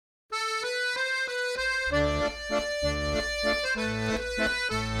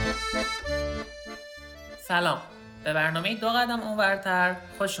سلام، به برنامه دو قدم اونورتر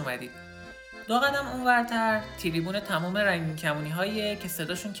خوش اومدید. دو قدم اونورتر تریبون تمام رنگین کمونی هایی که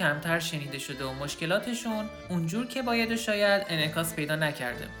صداشون کمتر شنیده شده و مشکلاتشون اونجور که باید و شاید انعکاس پیدا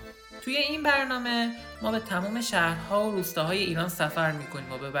نکرده. توی این برنامه ما به تمام شهرها و روستاهای ایران سفر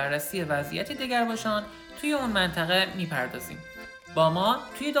میکنیم و به بررسی وضعیت دگرباشان توی اون منطقه میپردازیم. با ما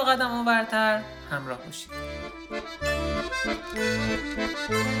توی دو قدم اونورتر همراه باشید.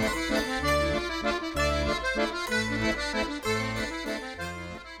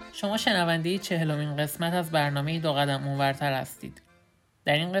 شما شنونده 40مین قسمت از برنامه دو قدم اونورتر هستید.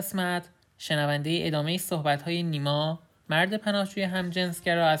 در این قسمت شنونده ادامه صحبت‌های نیما، مرد پناهجوی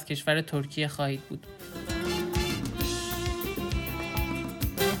همجنسگرا از کشور ترکیه خواهید بود.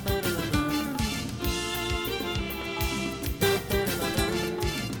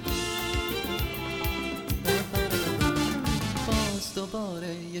 باز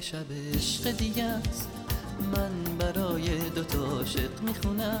دوباره یه شب عشق دیگه است، من برای دوتا عاشق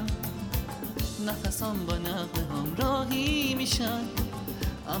میخونم، نفسام با نغمه هم راهی میشن،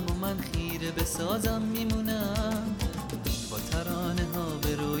 اما من خیره به سازم میمونم، با ترانه ها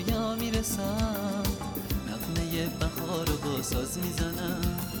به رویا میرسم، نغمه بهار رو با ساز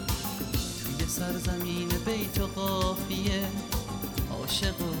میزنم، توی سرزمین بیت و قافیه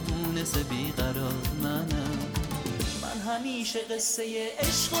عاشق و مونس بیقرار منم. من همیشه قصه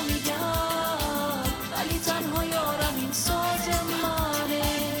عشق رو میگم، ولی تنها یارم این ساز منه،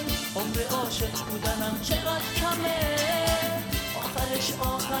 عمر عاشق بودنم چقدر کمه، آخرش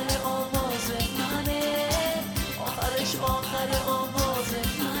آخر آواز منه، آخرش آخر آواز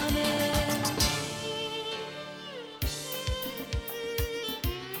منه.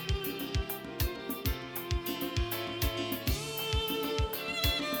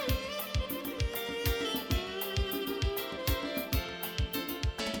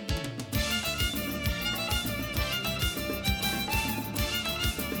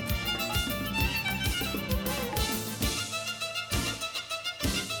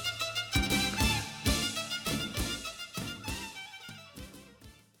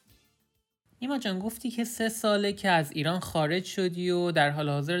 نیما جان، گفتی که 3 ساله که از ایران خارج شدی و در حال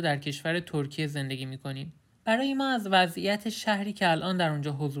حاضر در کشور ترکیه زندگی میکنی. برای ما از وضعیت شهری که الان در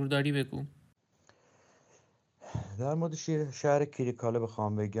اونجا حضور داری بگو. در مورد شهر کریکاله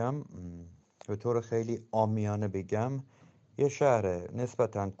بخوام بگم، به طور خیلی عامیانه بگم، یه شهر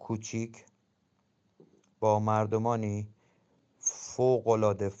نسبتاً کوچیک با مردمانی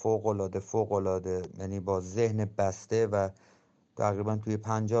فوق‌العاده، یعنی با ذهن بسته و تقریبا توی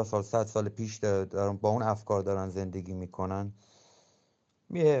 50 سال 100 سال پیش دارن با اون افکار دارن زندگی میکنن.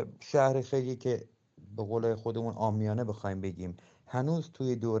 یه شهر خیلی که به قول خودمون عامیانه بخوایم بگیم هنوز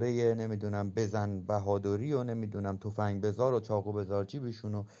توی دوره نمیدونم بزن بهادری و نمیدونم تفنگ بزار و چاقو بزار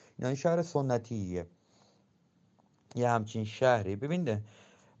جیبشون و اینا، این شهر سنتیه. یه همچین شهری ببینده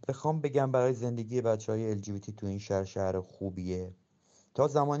بخوام بگم برای زندگی بچهای LGBT تو این شهر خوبیه، تا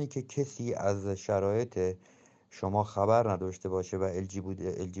زمانی که کسی از شرایط شما خبر نداشته باشه و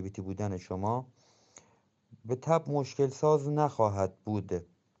LGBT بودن شما به تبع مشکل ساز نخواهد بود.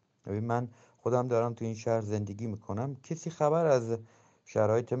 ببین من خودم دارم تو این شهر زندگی میکنم، کسی خبر از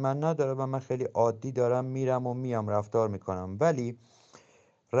شرایط من نداره و من خیلی عادی دارم میرم و میام رفتار میکنم، ولی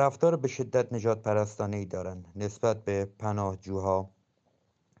رفتار به شدت نجات پرستانه‌ای دارن نسبت به پناهجوها.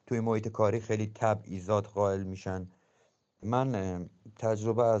 توی محیط کاری خیلی تبعیضات قائل میشن. من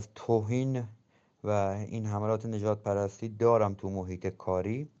تجربه از توهین و این حملات نجات پرستی دارم تو محیط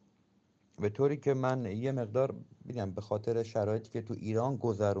کاری، به طوری که من یه مقدار بگم به خاطر شرایطی که تو ایران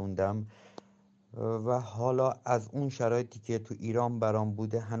گذروندم و حالا از اون شرایطی که تو ایران برام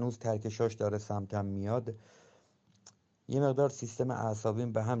بوده هنوز ترکشاش داره سمتم میاد، یه مقدار سیستم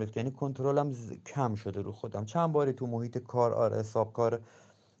اعصابیم به هم ریخت، یعنی کنترلم کم شده رو خودم. چند باری تو محیط کار حساب کار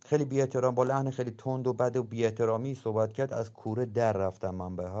خیلی بی احترام با لحن خیلی تند و بد و بی احترامی صحبت کرد، از کوره در رفتم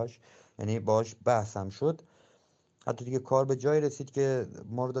من بهش، یعنی باش بحثم شد، حتی دیگه کار به جای رسید که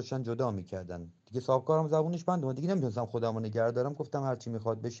ما رو داشتن جدا میکردن دیگه. صاحب کارم زبونش بنده، من دیگه نمیتونستم خودم رو نگه دارم، گفتم هرچی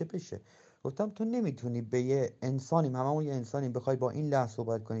میخواد بشه بشه. گفتم تو نمیتونی به یه انسانیم، هممون یه انسانیم، بخوای با این لحن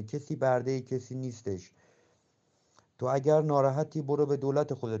صحبت کنی، کسی برده کسی نیستش. تو اگر ناراحتی برو به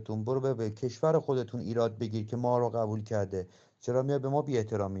دولت خودتون، برو به کشور خودتون ایراد بگیر که ما رو قبول کرده، چرا میای به ما بی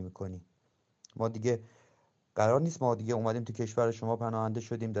احترامی میکنی؟ ما دیگه قرار نیست، ما دیگه اومدیم تو کشور شما پناهنده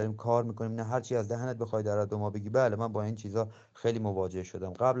شدیم داریم کار میکنیم، نه هرچی از دهنت بخوای در حد ما بگی. بله من با این چیزا خیلی مواجه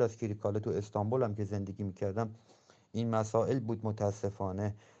شدم. قبل از کریکاله تو استانبول هم که زندگی میکردم این مسائل بود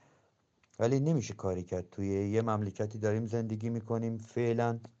متاسفانه، ولی نمیشه کاری کرد. توی یه مملکتی داریم زندگی میکنیم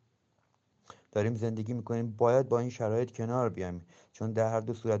فعلا داریم زندگی میکنیم باید با این شرایط کنار بیایم، چون در هر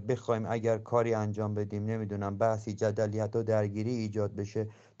دو صورت بخوایم اگر کاری انجام بدیم، نمیدونم بحثی جدلی حتی درگیری ایجاد بشه،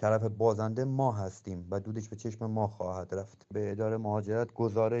 طرف بازنده ما هستیم و دودش به چشم ما خواهد رفت. به اداره مهاجرت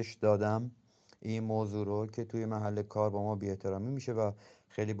گزارش دادم این موضوع رو که توی محل کار با ما بی‌احترامی میشه و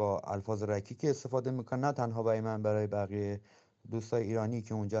خیلی با الفاظ رکیکی استفاده میکنن، نه تنها برای من، برای بقیه دوستای ایرانی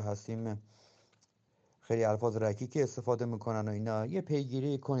که اونجا هستیم خیلی الفاظ رکیکی استفاده میکنن و اینا. یه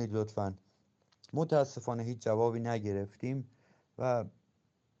پیگیری کنید لطفاً. متاسفانه هیچ جوابی نگرفتیم و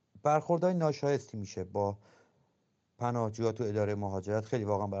برخوردهای ناشایستی میشه با پناهجوها تو اداره مهاجرت، خیلی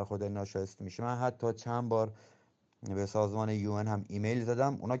واقعا برخوردهای ناشایستی میشه. من حتی چند بار به سازمان UN هم ایمیل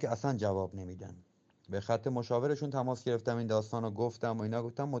زدم، اونا که اصلا جواب نمیدن. به خط مشاورشون تماس گرفتم، این داستان رو گفتم و اینا،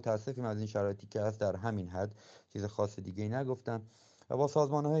 گفتم متاسفیم از این شرایطی که هست، در همین حد، چیز خاص دیگه ای نگفتم. و با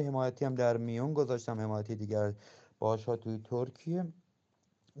سازمان‌های حمایتی هم در میون گذاشتم، حمایتی دیگر باشا توی ترکیه،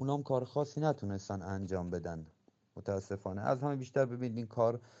 اونام کار خاصی نتونستن انجام بدن متاسفانه. از همه بیشتر ببینید این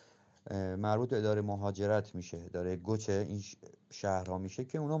کار مربوط اداره مهاجرت میشه، اداره گوچ این شهرها میشه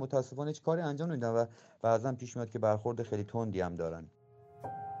که اونا متاسفانه هیچ کاری انجام نمیدن و بعضا پیش میاد که برخورد خیلی تندی هم دارن.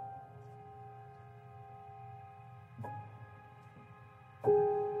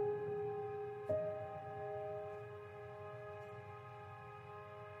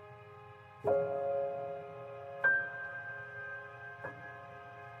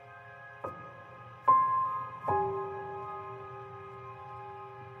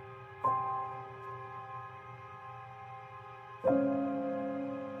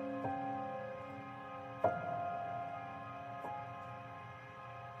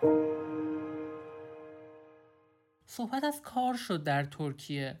 صحبت از کار شد در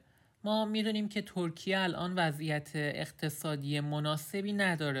ترکیه. ما میدونیم که ترکیه الان وضعیت اقتصادی مناسبی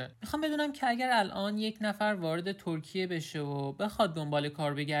نداره. میخوام بدونم که اگر الان یک نفر وارد ترکیه بشه و بخواد دنبال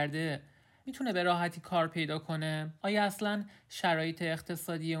کار بگرده، میتونه به راحتی کار پیدا کنه؟ آیا اصلا شرایط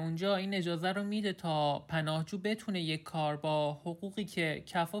اقتصادی اونجا این اجازه رو میده تا پناهجو بتونه یک کار با حقوقی که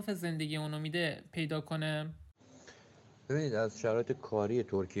کفاف زندگی اونو میده پیدا کنه؟ ببینید، از شرایط کاری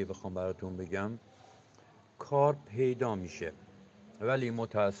ترکیه بخوام براتون بگم، کار پیدا میشه، ولی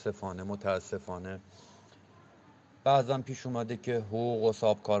متاسفانه بعضا پیش اومده که حقوق و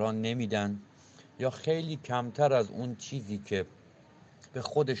صاحبکاران نمیدن یا خیلی کمتر از اون چیزی که به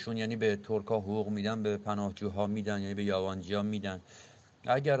خودشون، یعنی به ترکا حقوق میدن، به پناهجوها میدن، یعنی به یاوانجی‌ها میدن.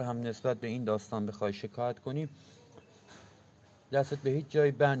 اگر هم نسبت به این داستان بخوای شکایت کنی، دستت به هیچ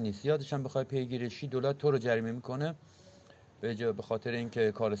جایی بند نیست. یادش هم بخوای پیگیرشی، دولت تو رو جریمه میکنه به خاطر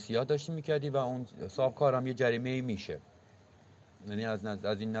اینکه کار سیاه داشتی میکردی و اون صاحبکار هم یه جریمه میشه. یعنی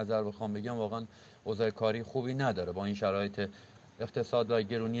از این نظر بخوام بگم واقعا اوضاع کاری خوبی نداره با این شرایط اقتصاد و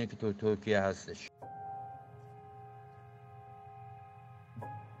گرونیه که تو ترکیه هستش.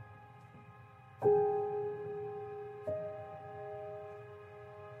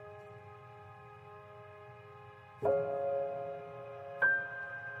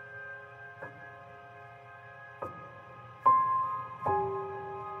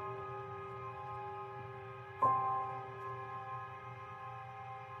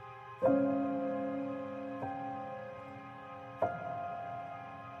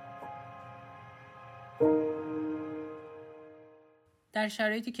 در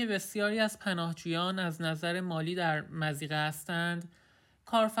شرایطی که بسیاری از پناهجویان از نظر مالی در مضیقه هستند،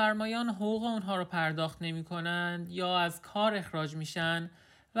 کارفرمایان حقوق اونها رو پرداخت نمی کنند یا از کار اخراج میشن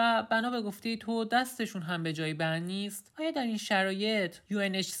و بنا به گفته تو دستشون هم به جای بند نیست. آیا در این شرایط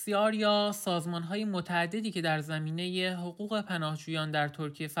UNHCR یا سازمان‌های متعددی که در زمینه حقوق پناهجویان در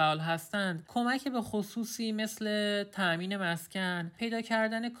ترکیه فعال هستند کمک به خصوصی مثل تأمین مسکن، پیدا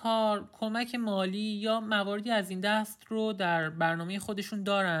کردن کار، کمک مالی یا مواردی از این دست رو در برنامه خودشون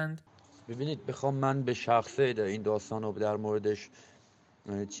دارند؟ ببینید، بخوام من به شخصه این داستان رو در موردش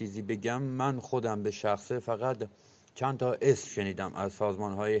چیزی بگم، من خودم به شخصه فقط چند تا اسم شنیدم از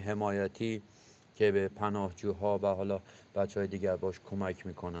سازمان‌های حمایتی که به پناهجوها و حالا بچه‌های دیگر باش کمک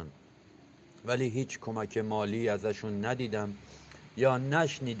میکنن، ولی هیچ کمک مالی ازشون ندیدم یا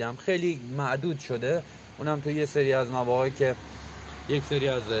نشنیدم. خیلی معدود شده، اونم تو یه سری از مواقعی که یک سری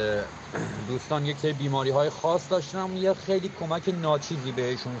از دوستان یک سری بیماری‌های خاص داشتن، یه خیلی کمک ناچیزی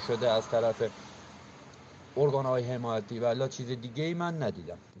بهشون شده از طرف ارگان‌های حمایتی، ولی چیز دیگه ای من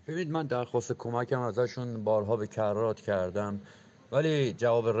ندیدم. ببینید، من درخواست کمکم ازشون بارها به کرات کردم ولی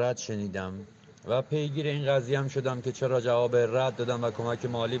جواب رد شنیدم و پیگیر این قضیه هم شدم که چرا جواب رد دادم و کمک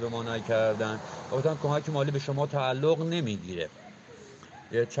مالی به ما نکردن. گفتم کمک مالی به شما تعلق نمیگیره.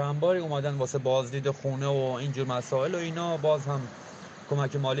 یه چند باری اومدن واسه بازدید خونه و اینجور مسائل و اینا، باز هم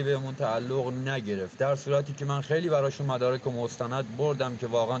کمک مالی بهمون تعلق نگرفت، در صورتی که من خیلی براشون مدارک و مستند بردم که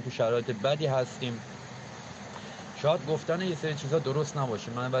واقعا تو شرایط بدی هستیم. شاید گفتن یه سری چیزا درست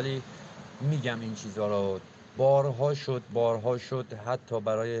نباشه من، ولی میگم این چیزا رو بارها شد حتی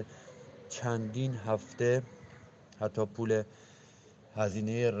برای چندین هفته حتی پول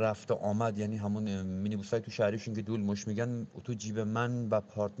هزینه رفت و آمد، یعنی همون مینیبوسای تو شهریشون که دولموش میگن، تو جیب من و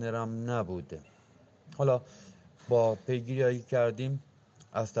پارتنرم نبوده. حالا با پیگیری کردیم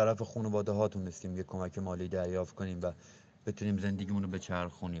از طرف خانواده ها تونستیم یه کمک مالی دریافت کنیم و بتونیم زندگیمون رو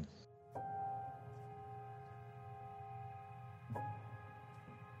بچرخونیم.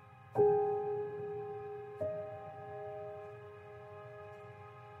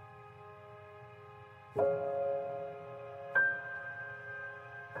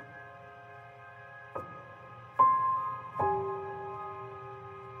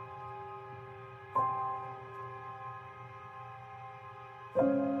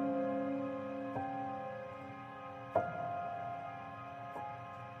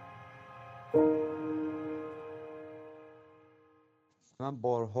 من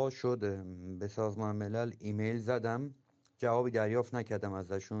بارها شده به سازمان ملل ایمیل زدم، جوابی دریافت نکردم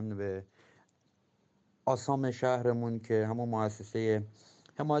ازشون. به آسام شهرمون که همون مؤسسه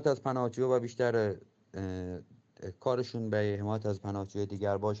حمایت از پناهجوها و بیشتر کارشون به حمایت از پناهجوی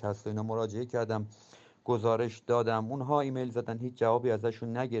دیگر باش هست و اینا مراجعه کردم، گزارش دادم. اونها ایمیل زدن، هیچ جوابی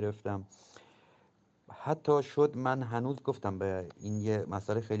ازشون نگرفتم. حتی شد من هنوز گفتم به این یه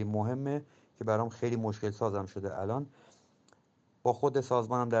مسئله خیلی مهمه که برام خیلی مشکل سازم شده الان، با خود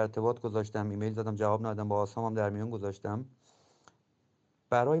سازمانم در ارتباط گذاشتم، ایمیل زدم جواب ندادم، با آسامم در میون گذاشتم.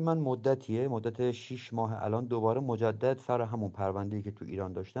 برای من مدت 6 ماه الان دوباره مجدد سر همون پرونده‌ای که تو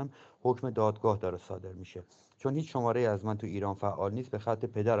ایران داشتم حکم دادگاه داره صادر میشه، چون هیچ شماره از من تو ایران فعال نیست. به خط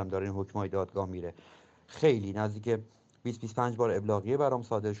پدرم داره این حکمای دادگاه میره. خیلی نزدیک 20-25 بار ابلاغیه برام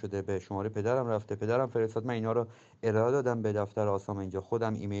صادر شده، به شماره پدرم رفته، پدرم فرستاد، من اینا رو ارائه دادم به دفتر آسام اینجا،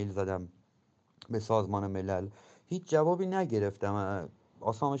 خودم ایمیل زدم به سازمان ملل، هیچ جوابی نگرفتم.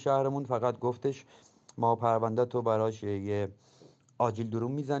 آسام شهرمون فقط گفتش ما پرونده تو براش یه آجیل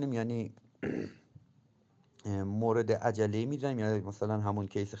دروم میزنیم، یعنی مورد عجله میزنیم، یعنی مثلا همون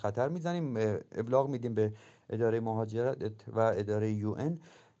کیس خطر میزنیم، ابلاغ میدیم به اداره مهاجرت و اداره یو ان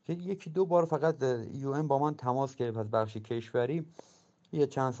که یکی دو بار فقط یو ان با من تماس گرفت از بخش کشوری، یه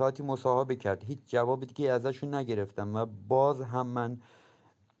چند ساعتی مصاحبه کرد، هیچ جوابی دیگه ازشون نگرفتم و باز هم من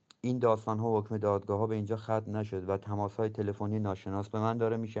این داستان ها و حکم دادگاه ها به اینجا ختم نشد و تماس های تلفنی ناشناس به من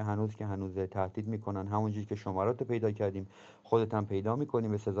داره میشه، هنوز که هنوزه تهدید میکنن، همونجوری که شمارات پیدا کردیم خودت هم پیدا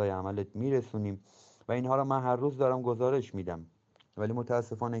میکنیم، به سزای عملت میرسونیم و اینها رو من هر روز دارم گزارش میدم، ولی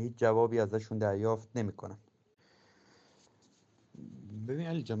متاسفانه هیچ جوابی ازشون دریافت نمیکنم. ببین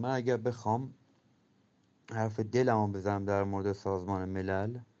علی جان، من اگر بخوام حرف دلمو بزنم در مورد سازمان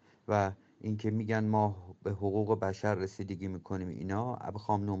ملل و اینکه میگن ما به حقوق بشر رسیدگی میکنیم، اینا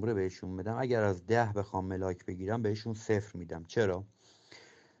بخوام نمره بهشون بدم، اگر از 10 بخوام ملاک بگیرم بهشون 0 میدم. چرا؟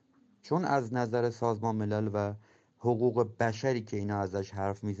 چون از نظر سازمان ملل و حقوق بشری که اینا ازش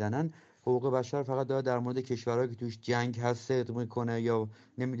حرف میزنن، حقوق بشر فقط داره در مورد کشورهایی که توش جنگ هست صدق میکنه یا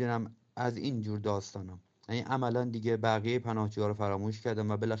نمیدونم از این جور داستانا، یعنی عملا دیگه بقیه پناهجوها رو فراموش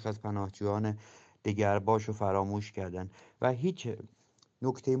کردن و بالاخره پناهجویان دیگر باشو فراموش کردن و هیچ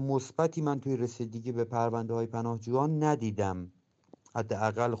نکته مثبتی من توی رسیدگی به پرونده های پناهجویان ندیدم،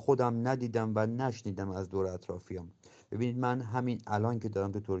 حداقل خودم ندیدم و نشنیدم از دور اطرافیام. ببینید من همین الان که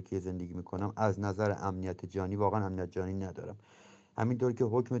دارم تو ترکیه زندگی میکنم از نظر امنیت جانی واقعا امنیت جانی ندارم، همینطور که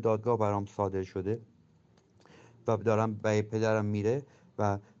حکم دادگاه برام صادر شده و دارم به پدرم میره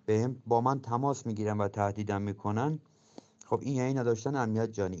و با من تماس میگیرن و تهدیدم میکنن، خب این یعنی نداشتن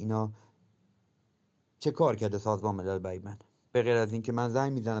امنیت جانی. اینا چه کار کرده سازمان ملل برای من؟ به غیر از این که من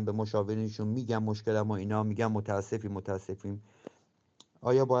زنگ میزنم به مشاورینشون میگم مشکلم و اینا، میگم متاسفیم،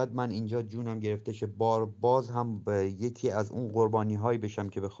 آیا باید من اینجا جونم گرفته شه باز هم به یکی از اون قربانی هایی بشم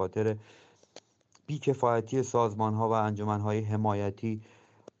که به خاطر بیکفایتی سازمان ها و انجمن های حمایتی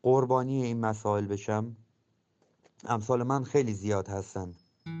قربانی این مسائل بشم؟ امثال من خیلی زیاد هستن.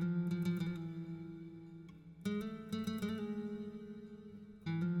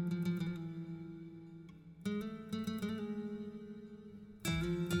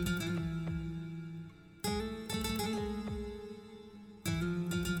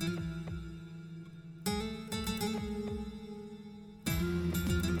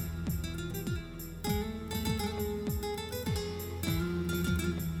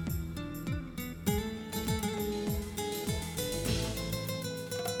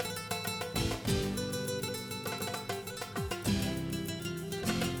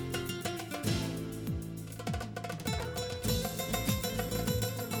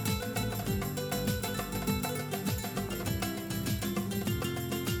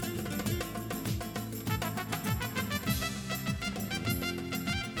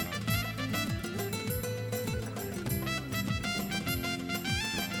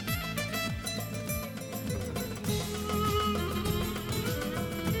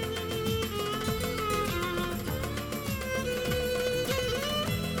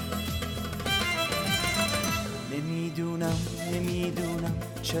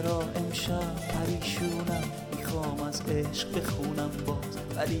 چرا امشب پریشونم، میخوام از عشق بخونم باز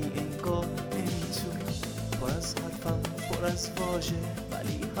ولی انگار نمیتونم. پر از حرفم پر از واژه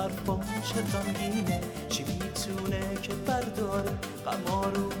ولی حرفام چه غمگینه. چی میتونه که برداره غما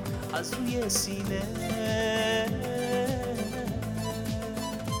رو از روی سینه؟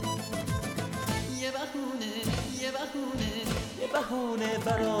 یه بهونه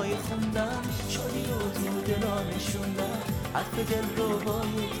برای خوندن شادی رو تو دلا نشوندن. حرف دل رو با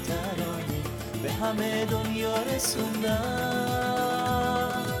یک ترانه به همه دنیا رسوندن.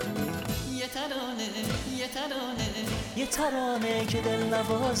 یه ترانه که دل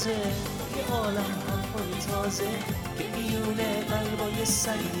نوازه، یه عالم حرفای تازه که میونه قلبای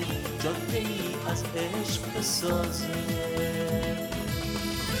سنگی جاده ای از عشق بسازه.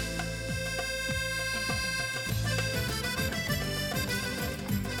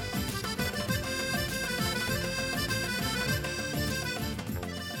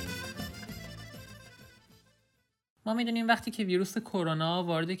 ما میدونیم وقتی که ویروس کرونا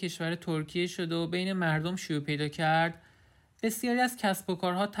وارد کشور ترکیه شد و بین مردم شیوع پیدا کرد، بسیاری از کسب و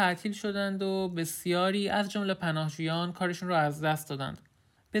کارها تعطیل شدند و بسیاری از جمله پناهجویان کارشون رو از دست دادند.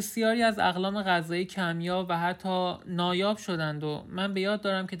 بسیاری از اقلام غذایی کمیاب و حتی نایاب شدند و من به یاد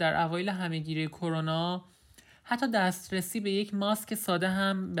دارم که در اوایل همهگیری کرونا حتی دسترسی به یک ماسک ساده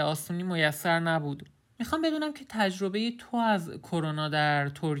هم به آسونی میسر نبود. میخوام بدونم که تجربه تو از کرونا در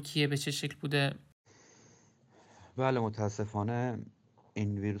ترکیه به چه شکل بوده؟ بله، متاسفانه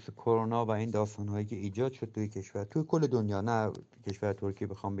این ویروس کرونا و این داستان‌هایی که ایجاد شد توی کشور، توی کل دنیا، نه کشور ترکیه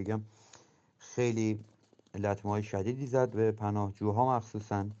بخوام بگم، خیلی لطمه‌های شدیدی زد به پناهجوها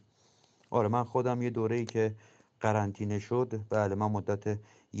مخصوصاً. آره، من خودم یه دوره‌ای که قرنطینه شد، بله من مدت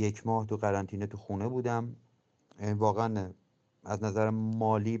 1 ماه تو قرنطینه تو خونه بودم. واقعا از نظر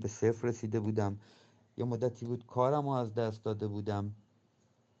مالی به صفر رسیده بودم. یه مدتی بود کارم رو از دست داده بودم.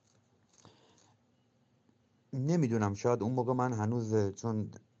 نمیدونم، شاید اون موقع من هنوز،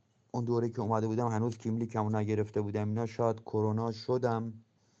 چون اون دوره که اومده بودم هنوز کیملیکمو نگرفته بودم اینا، شاید کرونا شدم.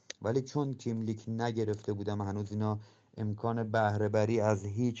 ولی چون کیملیک نگرفته بودم هنوز، اینا امکان بهره بری از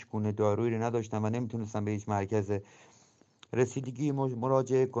هیچ گونه دارویی رو نداشتم و نمیتونستم به هیچ مرکز رسیدگی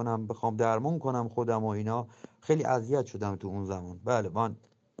مراجعه کنم بخوام درمون کنم خودم و اینا. خیلی اذیت شدم تو اون زمان. بله، من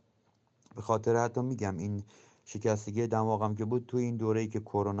به خاطر حتی میگم این شکستگی دماغم که بود تو این دوره‌ای که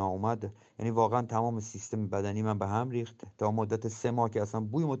کرونا اومد، یعنی واقعا تمام سیستم بدنی من به هم ریخت. تا مدت 3 ماه که اصلا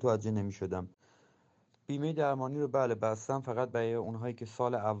بوی متوجه نمیشدم. بیمه درمانی رو بله بستم، فقط برای اونهایی که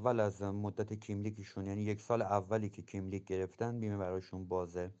سال اول از مدت کیملیکشون، یعنی 1 سال اولی که کیملیک گرفتن، بیمه براشون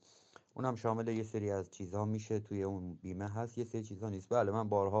بازه. اونم شامل یه سری از چیزها میشه، توی اون بیمه هست، یه سری چیزها نیست. بله، من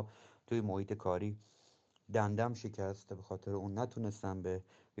بارها توی محیط کاری دندم شکست، به خاطر اون نتونستم به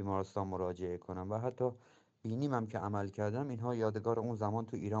بیمارستان مراجعه کنم و حتی بینیم هم که عمل کردم. اینها یادگار اون زمان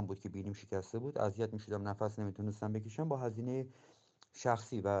تو ایران بود که بینیم شکسته بود، اذیت میشدم، نفس نمیتونستم بکشم. با هزینه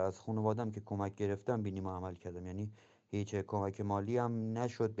شخصی و از خانوادم که کمک گرفتم بینیم عمل کردم. یعنی هیچ کمک مالی هم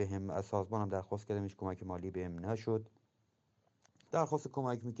نشد بهم. از سازمانم درخواست کردم، هیچ کمک مالی بهم نشد. درخواست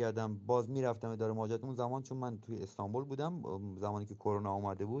کمک میکردم، باز میرفتم اداره مهاجرت. اون زمان چون من توی استانبول بودم، زمانی که کرونا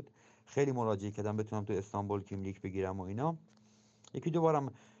اومده بود، خیلی مراجعه کردم بتونم تو استانبول کیملیک بگیرم و اینا. یکی دو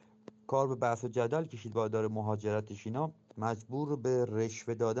بارم کار به بحث و جدل کشید با اداره مهاجرتش اینا. مجبور به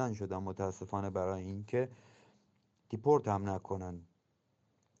رشوه دادن شدم متاسفانه برای اینکه دیپورت هم نکنن.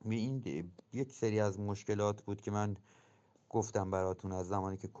 این یک سری از مشکلات بود که من گفتم براتون از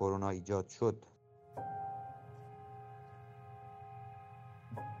زمانی که کرونا ایجاد شد.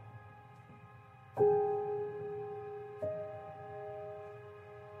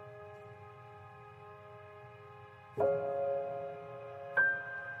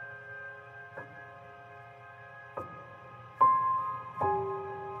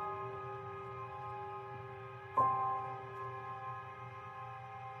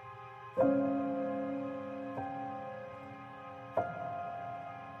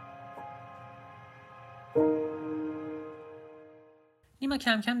 نیما،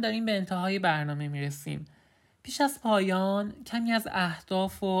 کم کم داریم به انتهای برنامه میرسیم. پیش از پایان کمی از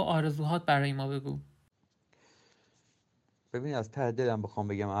اهداف و آرزوهات برای ما بگو. ببین، از ته دلم بخوام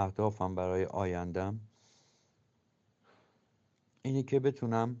بگم اهدافم برای آیندم اینه که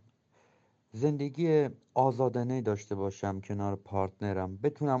بتونم زندگی آزادانه داشته باشم کنار پارتنرم،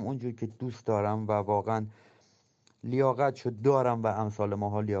 بتونم اونجور که دوست دارم و واقعا لیاقتشو دارم و امثال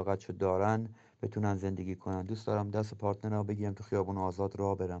ماها لیاقتشو دارن بتونن زندگی کنن. دوست دارم دست پارتنرم بگیرم تو خیابون آزاد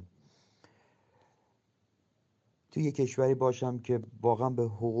راه برم، تو یه کشوری باشم که واقعا به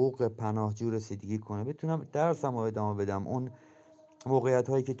حقوق پناهجو رسیدگی کنه، بتونم درسم رو ادامه بدم. اون موقعیت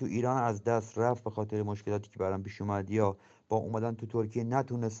هایی که تو ایران از دست رفت به خاطر مشکلاتی که برام پیش اومد یا با اومدن تو ترکیه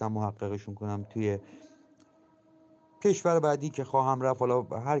نتونستم محققشون کنم توی کشور بعدی که خواهم رفت، حالا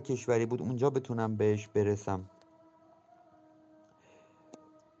هر کشوری بود، اونجا بتونم بهش برسم.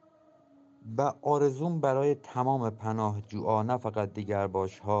 و آرزوم برای تمام پناهجوها، نه فقط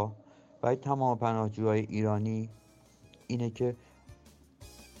دیگرباش‌ها، برای تمام پناهجوهای ایرانی اینه که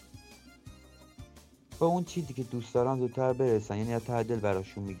به اون چیزی که دوست دارن زودتر برسن. یعنی از ته دل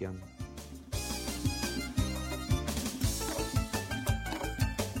براشون میگم.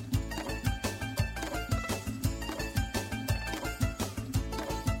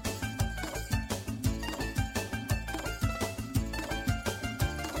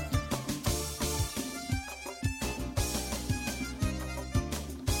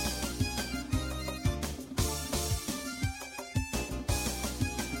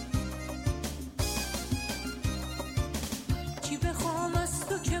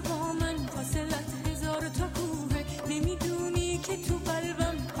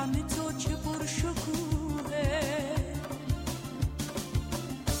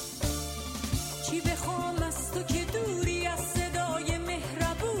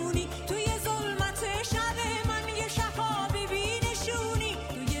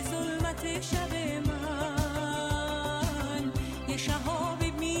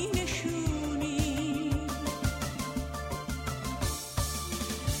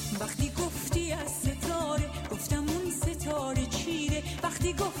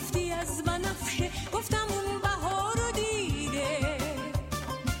 وقتی گفتی از بنفشه گفتم اون بهار رو دیده،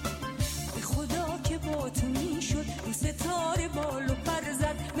 به خدا که با تو میشد رو ستاره بال و پر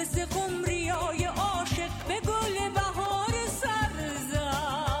زد، مثل قمریای عاشق به گل بهار سر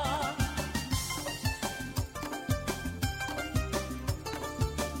زد.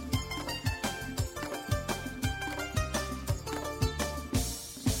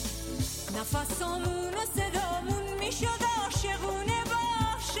 نفسامون و صدامون میشد عاشقونه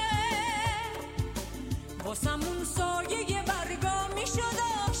واسمون سایه برگا میشد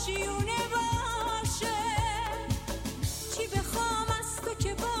آشیونه باشه. چی بخوام از تو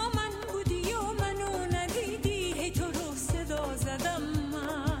که با من بودی و منو ندیدی، هی تو رو صدا زدم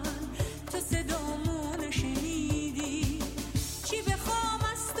من تو صدامون شنیدی. چی بخوام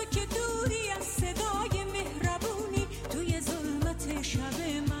از تو که دوری از صدای مهربونی، توی ظلمت شب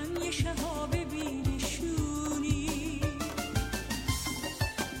من یه شهاب بینشونی.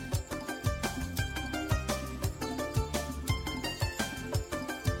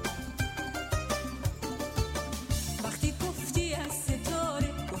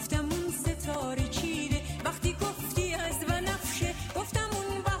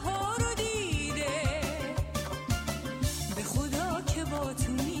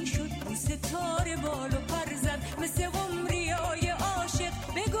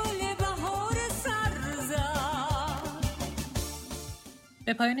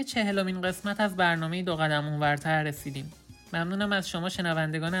 به پایان 40مین قسمت از برنامه دو قدم اونورتر رسیدیم. ممنونم از شما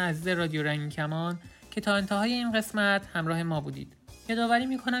شنوندگان عزیز رادیو رنگین کمان که تا انتهای این قسمت همراه ما بودید. یادآوری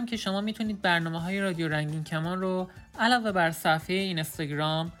میکنم که شما میتونید برنامه‌های رادیو رنگین کمان رو علاوه بر صفحه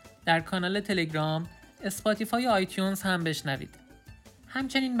اینستاگرام، در کانال تلگرام، اسپاتیفای و آیتیونز هم بشنوید.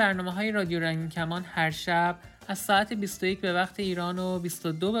 همچنین برنامه‌های رادیو رنگین کمان هر شب از ساعت 21 به وقت ایران و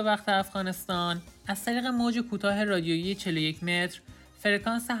 22 به وقت افغانستان از طریق موج کوتاه رادیویی 41 متر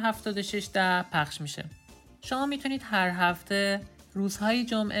فرکانس 7610 پخش میشه. شما میتونید هر هفته روزهای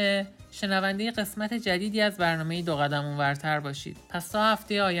جمعه شنونده قسمت جدیدی از برنامه دو قدم اونورتر باشید. پس تا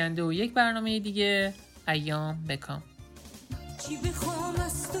هفته آینده و یک برنامه دیگه، ایام بکام. چی بخوام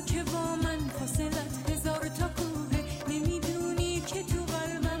از تو که با من فاصلت هزار تا کوه، نمیدونی که تو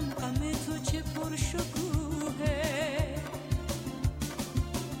قلبم غم تو چه پرشکوهه.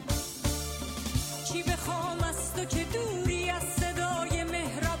 چی بخوام از تو که دوری از صدای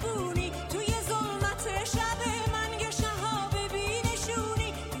مهربونی، توی ظلمت شب من یه شهاب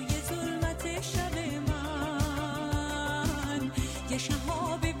بینشونی. توی ظلمت شب من یه شهاب